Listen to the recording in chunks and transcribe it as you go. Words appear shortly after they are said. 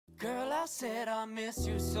I said I miss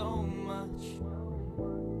you so much,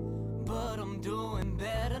 but I'm doing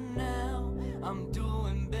better now. I'm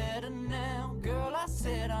doing better now. Girl, I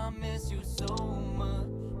said I miss you so much.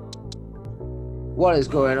 What is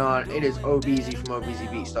going on? It is Obeze from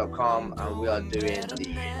ObezeBeats.com, and we are doing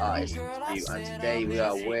the artist interview. And today we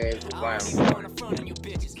are with the guy from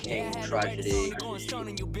King Tragedy,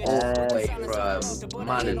 all the way from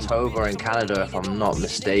Manitoba in Canada, if I'm not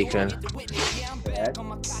mistaken.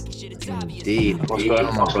 Indeed. What's going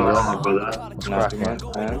on, my brother? What's cracking?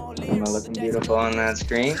 Am I looking beautiful on that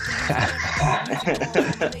screen?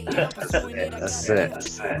 That's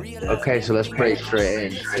it. Okay, so let's break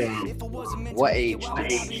straight in. So, what age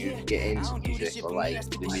did you get into music, or like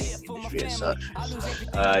the music industry as such?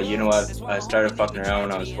 You know what? I started fucking around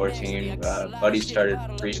when I was 14. Buddies started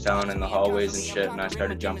freestyling in the hallways and shit, and I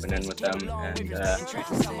started jumping in with them. And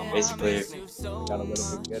basically, got a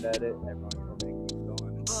little bit good at it. Everyone told me to keep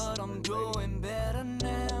going.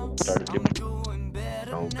 Started doing it.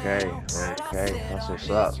 Okay, that's what's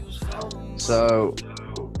up. So,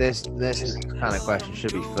 this kind of question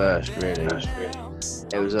should be first, really.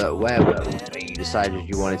 It was where you decided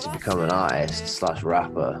you wanted to become an artist /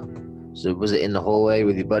 rapper. So was it in the hallway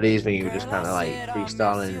with your buddies when you were just kind of like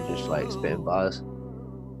freestyling and just like spitting bars?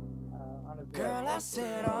 Girl, I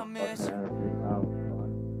said I miss you.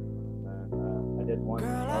 I did one.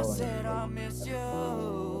 Girl, I said I miss you.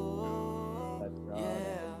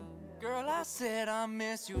 Yeah. Girl, I said I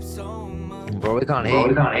miss you so much. Bro, we can't hear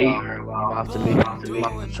you. I have to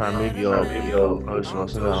try and move your post or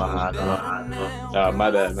something like that. I don't know. My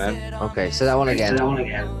bad, man. Okay, say that one again.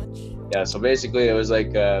 Yeah, so basically it was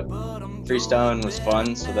like freestyling was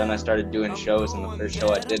fun, so then I started doing shows, and the first show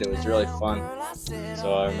I did, it was really fun.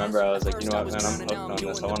 So I remember I was like, you know what, man, I'm hooked on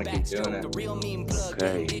this. I want to keep doing it.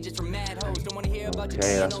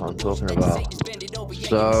 Okay, that's what I'm talking about.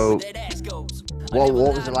 So, what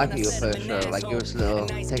was it like at your first show? Like, give us a little,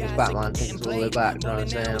 take us back, man, take us all the way back, you know what I'm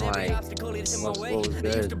saying? Like, what was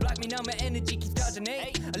good?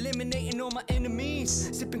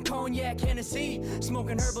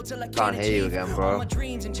 Can't hear you again, bro.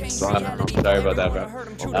 Sorry about that, bro.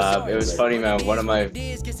 It was funny, man.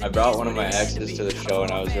 I brought one of my exes to the show,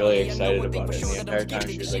 and I was really excited about it. And the entire time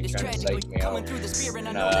she was like trying to psych me out.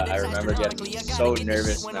 And I remember getting so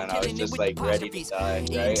nervous, man. I was just like ready to die,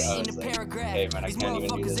 right? I was like, hey, man, I can't even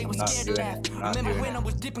do this. I'm not doing it. I'm not doing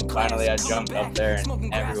it. Finally, I jumped up there,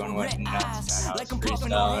 and everyone went nuts, man. I was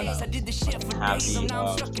freestyling. I was happy, you know, I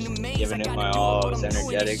was just giving it my all. I was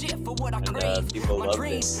energetic, and people loved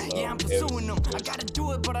it. So it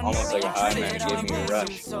was almost like a high, man. It gave me a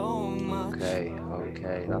rush.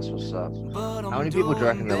 Okay, that's what's up. How many people do you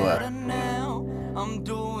reckon there were? You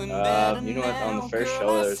know what, on the first show,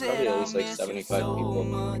 there was probably at least like 75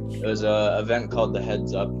 people. It was an event called the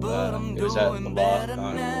Heads Up. It was at the Loft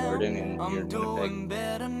on Gordon in Winnipeg. And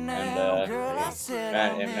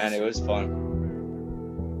man, it was fun.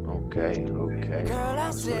 Okay,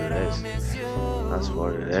 that's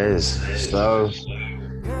what it is. So,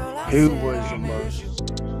 who was the most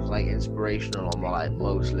like inspirational or like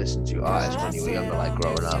most listened to artist when you were younger, like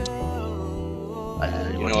growing up?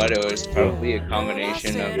 You know what? It was probably a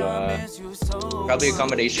combination of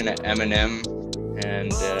Eminem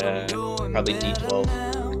and probably D12.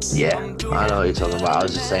 Yeah, I know what you're talking about. I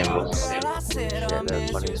was the same. Shit, they're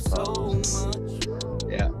funny as fuck.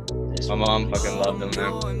 Yeah, my mom fucking loved them,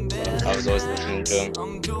 man. I was always listening to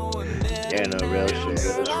them. Yeah, no, real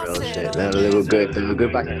shit. They were good. They were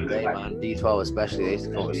good back in the day, man. D12 especially, they used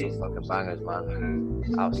to come with some fucking bangers, man.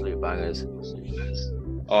 Absolute bangers.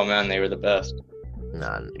 Oh man, they were the best.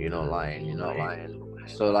 Nah, you're not lying.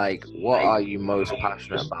 So, like, what are you most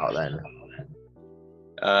passionate about then?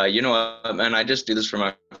 You know what, man? I just do this for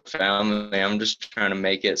my family. I'm just trying to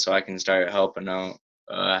make it so I can start helping out.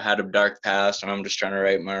 I had a dark past, and I'm just trying to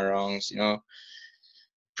right my wrongs, you know,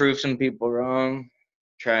 prove some people wrong,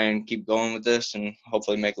 try and keep going with this, and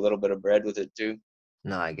hopefully make a little bit of bread with it too.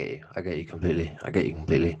 No, I get you completely.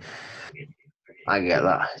 I get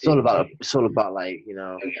that. It's all about like, you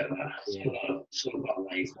know,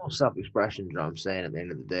 self-expression, you know what I'm saying, at the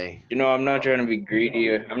end of the day. You know, I'm not trying to be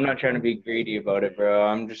greedy. I'm not trying to be greedy about it, bro.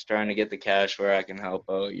 I'm just trying to get the cash where I can help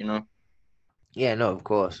out, you know? Yeah, no, of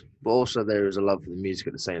course. But also there is a love for the music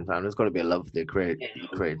at the same time. There's got to be a love for the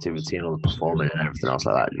creativity and all the performing and everything else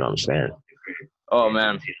like that, you know what I'm saying? Oh,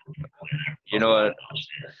 man. You know what?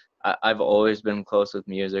 I've always been close with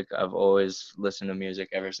music. I've always listened to music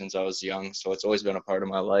ever since I was young, so it's always been a part of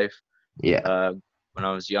my life. Yeah. When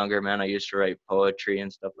I was younger, man, I used to write poetry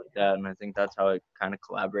and stuff like that, and I think that's how I kind of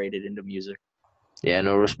collaborated into music. Yeah,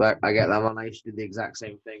 no, respect. I get that, man. I used to do the exact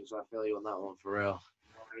same thing, so I feel you on that one for real.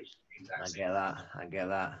 I get that. I get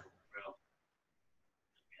that.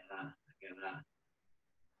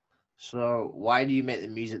 So why do you make the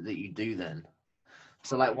music that you do then?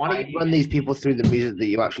 So like, why don't you run these people through the music that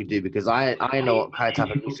you actually do? Because I know what kind of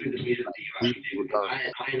type of music that you like. People don't.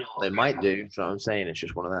 They might do. So I'm saying it's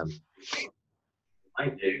just one of them.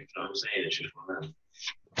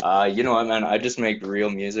 You know what, man? I just make real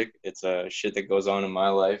music. It's shit that goes on in my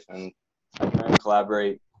life, and I try and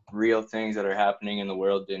collaborate real things that are happening in the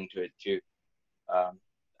world into it too.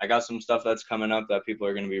 I got some stuff that's coming up that people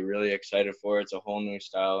are going to be really excited for. It's a whole new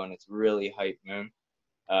style, and it's really hype, man.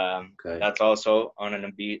 Okay. That's also on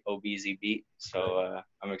an Obeze beat, so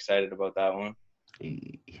I'm excited about that one.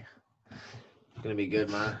 It's gonna be good,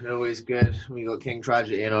 man. Always good. We got King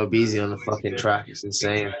Tragedy and Obeze on the fucking track. It's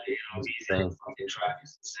insane.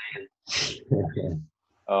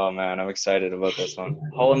 Oh man, I'm excited about this one.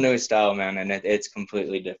 Whole new style, man, and it's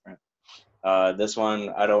completely different. This one,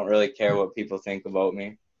 I don't really care what people think about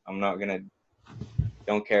me.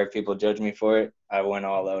 Don't care if people judge me for it. I went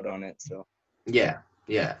all out on it, so. Yeah.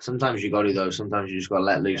 Sometimes you gotta though. Sometimes you just gotta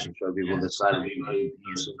let loose and show people the side of you.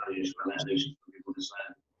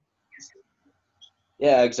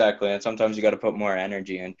 Yeah, exactly. And sometimes you got to put more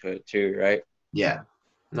energy into it too, right? Yeah.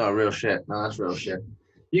 No, real shit. No, that's real shit.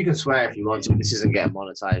 You can swear if you want to. This isn't getting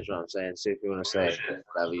monetized, you know what I'm saying? So if you want to say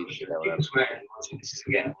whatever, you can say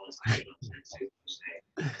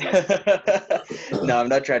whatever. No, I'm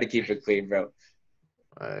not trying to keep it clean, bro.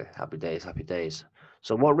 Happy days, happy days.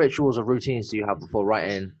 So what rituals or routines do you have before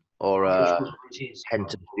writing or heading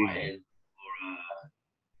to the studio?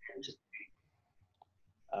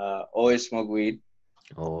 Always smoke weed.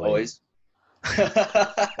 Always.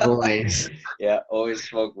 Always. Yeah, always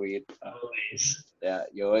smoke weed. Yeah,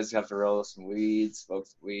 you always have to roll some weed, smoke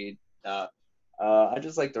some weed. I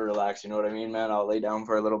just like to relax, you know what I mean, man? I'll lay down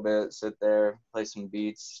for a little bit, sit there, play some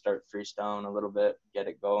beats, start freestyling a little bit, get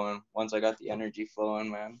it going. Once I got the energy flowing,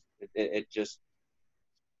 man,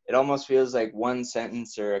 it almost feels like one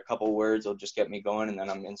sentence or a couple words will just get me going, and then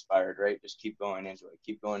I'm inspired, right? Just keep going into it,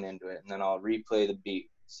 and then I'll replay the beat,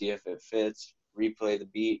 see if it fits, replay the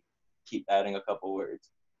beat, keep adding a couple words,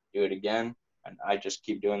 do it again, and I just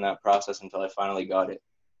keep doing that process until I finally got it.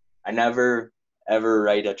 I never ever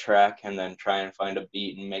write a track and then try and find a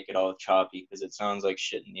beat and make it all choppy because it sounds like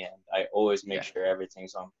shit in the end. I always make sure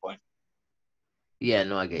everything's on point. Yeah,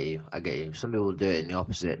 no, I get you. Some people do it in the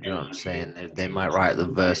opposite. You know what I'm saying? They might write the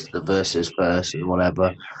verses first and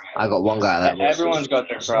whatever. I got one guy that everyone's got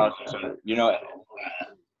their process. You know,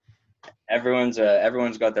 everyone's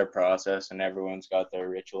got their process and everyone's got their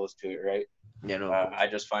rituals to it, right? Yeah, no. I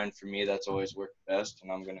just find for me that's always worked best,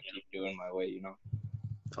 and I'm gonna keep doing my way. You know.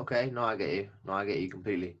 Okay, no, I get you. No, I get you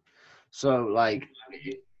completely. So, like,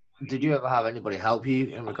 did you ever have anybody help you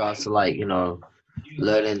in regards to like,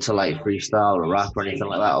 learning to like freestyle or rap or anything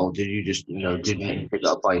like that, or did you just, did you pick it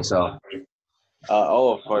up by yourself?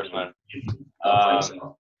 Oh, of course, man.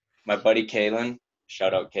 My buddy Kalen,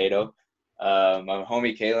 shout out Kato. My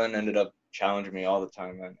homie Kalen ended up challenging me all the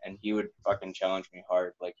time, man, and he would fucking challenge me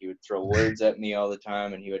hard. Like he would throw words at me all the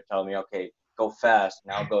time, and he would tell me, "Okay, go fast,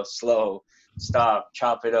 now go slow, stop,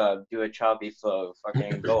 chop it up, do a choppy flow,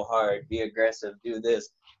 fucking go hard, be aggressive, do this."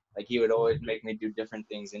 Like he would always make me do different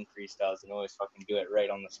things in freestyles and always fucking do it right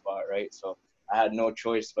on the spot, right? So I had no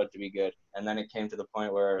choice but to be good. And then it came to the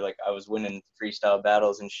point where like I was winning freestyle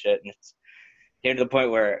battles and shit, and it came to the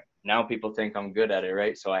point where now people think I'm good at it,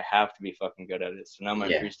 right? So I have to be fucking good at it. So now my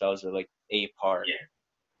freestyles are like a par.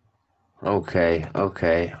 Okay.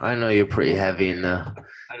 I know you're pretty heavy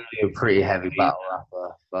you're a pretty heavy battle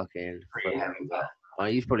rapper. Fucking heavy.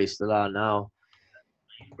 You're probably still are now.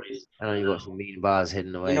 I know you got some mean bars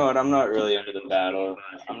hidden away. You know what? I'm not really into the battle.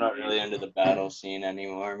 I'm not really into the battle scene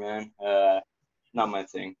anymore, man. Not my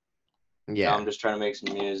thing. Yeah. No, I'm just trying to make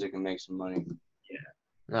some music and make some money. Yeah.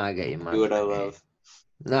 No, I get you, man. Do what I love.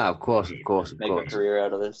 No, of course. Make a career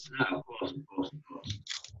out of this. No, of course.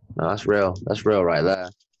 No, that's real. That's real right there.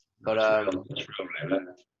 But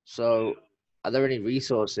so are there any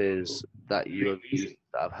resources that you have used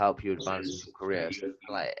that have helped you advance in your career?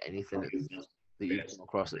 Like anything that you've come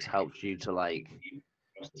across that's helped you to like,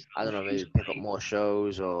 I don't know, maybe pick up more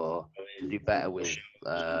shows or to do better with,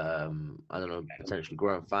 I don't know, potentially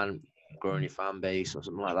growing your fan base or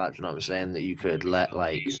something like that. Do you know what I'm saying? That you could let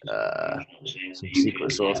like some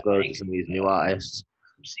secret source go to some of these new artists.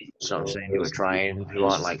 You know what I'm saying? Who are trying, who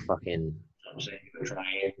aren't like fucking,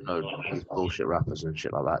 these bullshit rappers and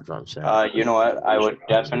shit like that. Do you know what I'm saying? You know what?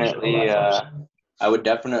 I would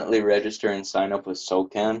definitely register and sign up with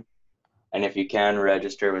SoCan. And if you can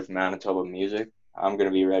register with Manitoba Music, I'm going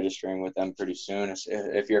to be registering with them pretty soon.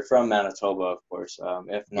 If you're from Manitoba, of course.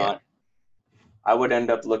 If not, I would end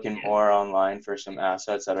up looking more online for some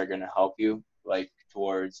assets that are going to help you, like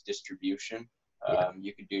towards distribution. Yeah,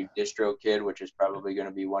 You could do DistroKid, which is probably going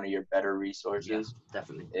to be one of your better yeah, resources.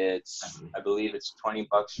 definitely, It's, definitely. I believe it's $20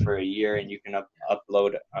 for a year, and you can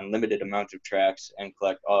upload unlimited amounts of tracks and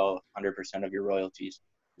collect all 100% of your royalties.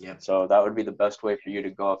 Yeah. So that would be the best way for you to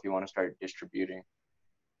go if you want to start distributing.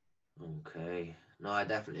 Okay. No, I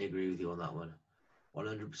definitely agree with you on that one.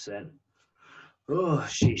 100%. Oh,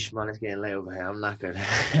 sheesh, man, it's getting late over here. I'm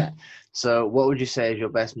knackered. So, what would you say is your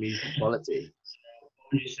best music quality?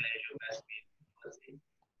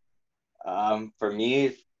 For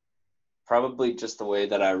me, probably just the way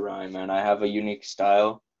that I rhyme, man. I have a unique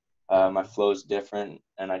style. My Mhm. flow's different,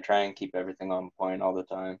 and I try and keep everything on point all the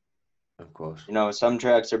time. Of course. You know, some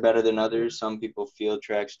tracks are better than others. Some people feel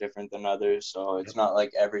tracks different than others. So it's Yep. not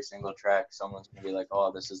like every single track someone's gonna be like,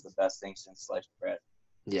 "Oh, this is the best thing since sliced bread."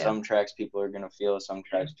 Yeah. Some tracks people are gonna feel, some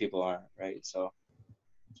tracks people aren't, right? So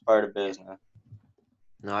it's part of business.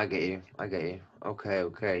 No, I get you. I get you. Okay,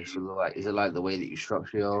 okay. So, like, is it like the way that you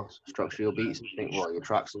structure your beats and think, well, your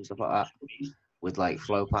tracks and stuff like that, with like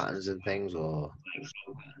flow patterns and things, or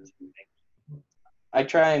I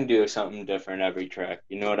try and do something different every track.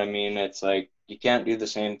 You know what I mean? It's like you can't do the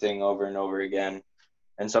same thing over and over again.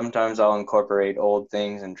 And sometimes I'll incorporate old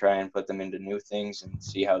things and try and put them into new things and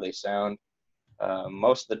see how they sound.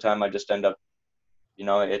 Most of the time, I just end up,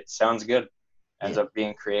 it sounds good, ends yeah? up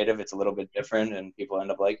being creative. It's a little bit different, and people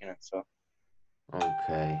end up liking it. So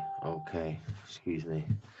Okay, okay. Excuse me.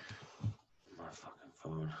 My fucking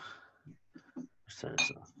phone. Let's turn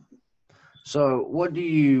this off. So, what do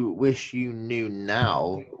you wish you knew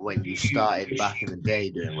now when you started back in the day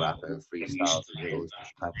doing rap and freestyles and all this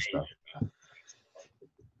type of stuff?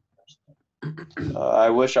 I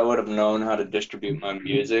wish I would have known how to distribute my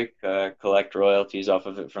music, collect royalties off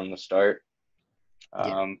of it from the start.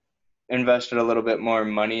 Yeah. Um, Invested a little bit more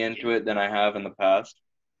money into it than I have in the past.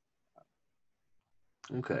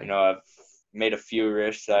 Okay. I've made a few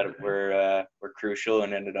risks that were crucial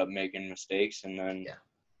and ended up making mistakes, and then Yeah.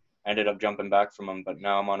 ended up jumping back from them. But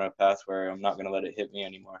now I'm on a path where I'm not gonna let it hit me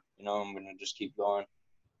anymore. I'm gonna just keep going.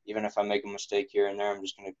 Even if I make a mistake here and there, I'm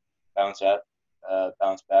just gonna bounce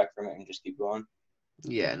back from it and just keep going.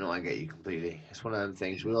 Yeah, no, I get you completely. It's one of them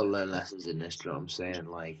things. We all learn lessons in this, do you know what I'm saying?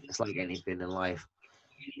 Like, it's like anything in life.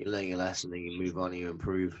 You learn your lesson and you move on and you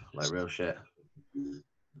improve, like real shit.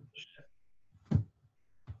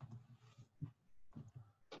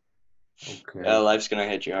 Yeah, Okay. life's gonna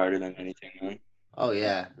hit you harder than anything, man. Oh,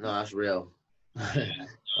 yeah. No, that's real.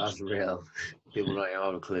 That's real. People don't even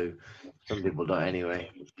have a clue. Some people don't anyway.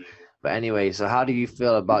 But anyway, so how do you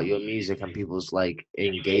feel about your music and people's like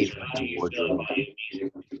engagement towards your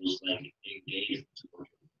music?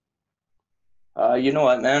 You know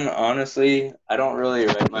what, man? Honestly, I don't really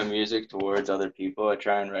write my music towards other people. I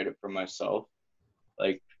try and write it for myself.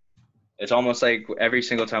 Like, it's almost like every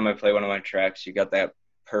single time I play one of my tracks, you got that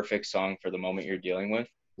perfect song for the moment you're dealing with.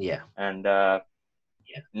 Yeah. And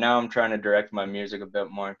now I'm trying to direct my music a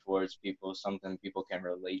bit more towards people, something people can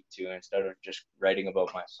relate to instead of just writing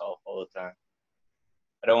about myself all the time.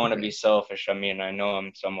 I don't want to be Okay. selfish. I mean, I know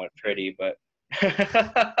I'm somewhat pretty, but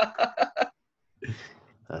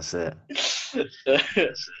That's it.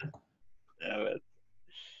 yeah, man.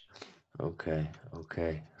 Okay.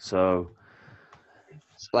 Okay. So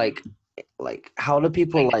like how do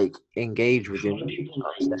people like engage with your music? You know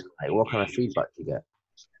what I'm saying? Like what kind of feedback do you get?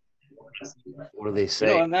 What do they You know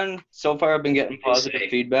say? what, man? So far, I've been getting positive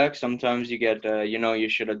feedback. Sometimes you get, you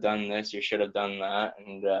should have done this, you should have done that,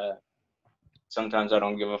 and sometimes I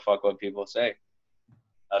don't give a fuck what people say.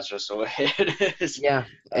 That's just the way it is. Yeah.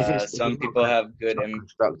 If it's Some not people have good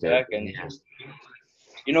constructive, feedback, then and yeah.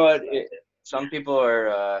 you know what? Some people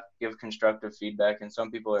are give constructive feedback, and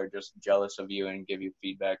some people are just jealous of you and give you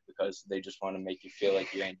feedback because they just want to make you feel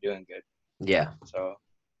like you ain't doing good. Yeah. So,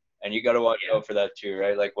 and you got to watch out for that too,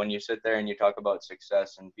 right? Like when you sit there and you talk about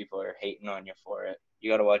success and people are hating on you for it, you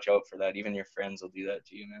got to watch out for that. Even your friends will do that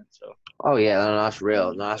to you, man. So, Oh yeah, no, that's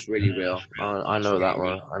real. No, that's really real. I know that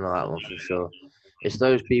one. I know that one for sure. It's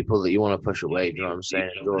those people that you want to push away. Do you know what I'm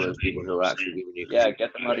saying? It's all those people who are actually giving you. yeah,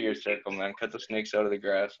 get them out of your circle, man. Cut the snakes out of the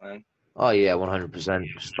grass, man. Oh yeah, 100%.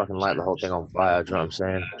 Just fucking light the whole thing on fire. Do you know what I'm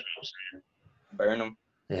saying? Burn them.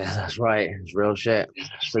 Yeah, that's right. It's real shit.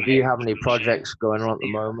 So, do you have any projects going on at the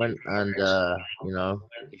moment? And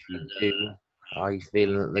if you do, how are you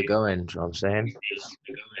feeling that they're going? Do you know what I'm saying?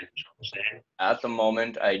 At the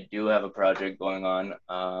moment, I do have a project going on.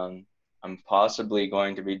 I'm possibly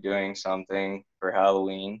going to be doing something for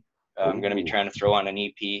Halloween. I'm going to be Ooh. trying to throw on an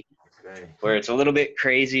EP Okay. where it's a little bit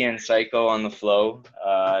crazy and psycho on the flow.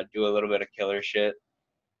 Do a little bit of killer shit.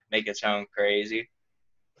 make it sound crazy.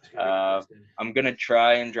 I'm gonna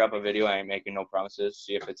try and drop a video. I ain't making no promises.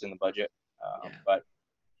 See if it's in the budget. But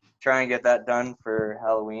try and get that done for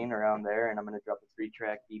Halloween around there, and I'm gonna drop a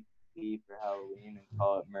 3-track EP for Halloween and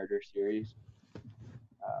call it Murder Series.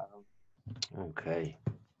 Okay.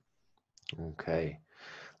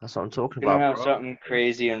 That's what I'm talking Gonna about, have bro. something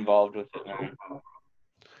crazy involved with it, man.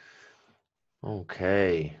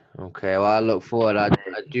 Okay. Well, I look forward. I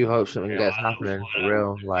do hope something gets happening for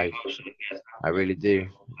real. Like, I really do.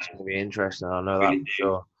 It's gonna be interesting. I know that for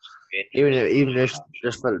sure. Even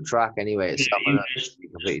just for the track anyway, itself, I know it's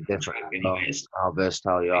completely different. You know, how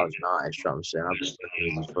versatile you are as an artist. You know what I'm saying, I've been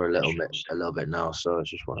working with you for a little bit now, so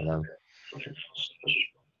it's just one of them.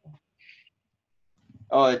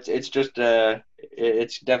 Oh, it's just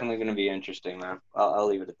it's definitely gonna be interesting, man. I'll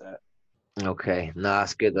leave it at that. Okay, no,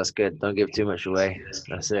 that's good. Don't give too much away.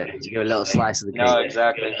 That's it. Just give a little slice of the cake. No,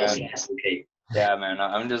 exactly, man. Yeah, man.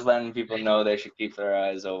 I'm just letting people know they should keep their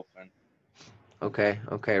eyes open. Okay,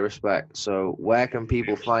 respect. So, where can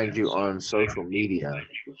people find you on social media?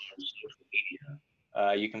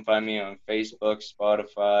 You can find me on Facebook,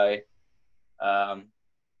 Spotify.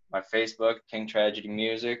 My Facebook, King Tragedy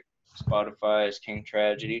Music. Spotify is King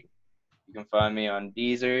Tragedy. You can find me on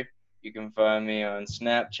Deezer. You can find me on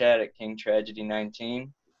Snapchat at King Tragedy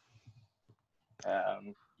 19.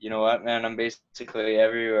 You know what, man? I'm basically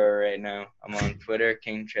everywhere right now. I'm on Twitter,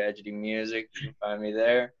 King Tragedy Music. You can find me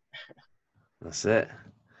there. That's it.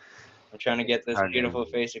 I'm trying to get this beautiful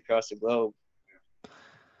face across the globe.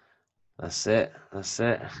 That's it.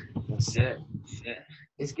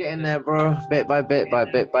 It's getting there, bro. Bit by bit.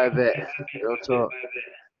 Real talk.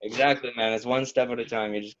 Exactly, man. It's one step at a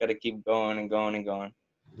time. You just got to keep going and going and going.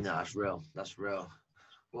 No, that's real.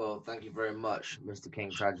 Well, thank you very much, Mr. King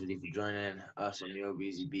Tragedy, for joining us on the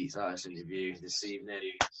Obeze Beats Artist interview this evening.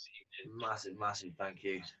 Massive thank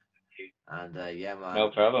you. And yeah, man. No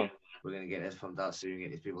problem. We're going to get this pumped out soon, get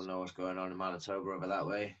these people know what's going on in Manitoba over that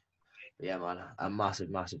way. But yeah, man, a massive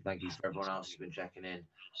thank you for everyone else who's been checking in.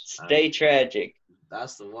 Stay tragic.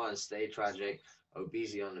 That's the one. Stay tragic.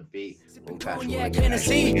 Obeze on the beat.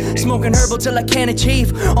 Smoking herbal till I can't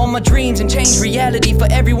achieve all my dreams and change reality for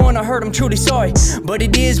everyone I hurt. I'm truly sorry, but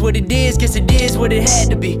it is what it is. Guess it is what it had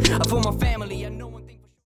to be. I feel my family.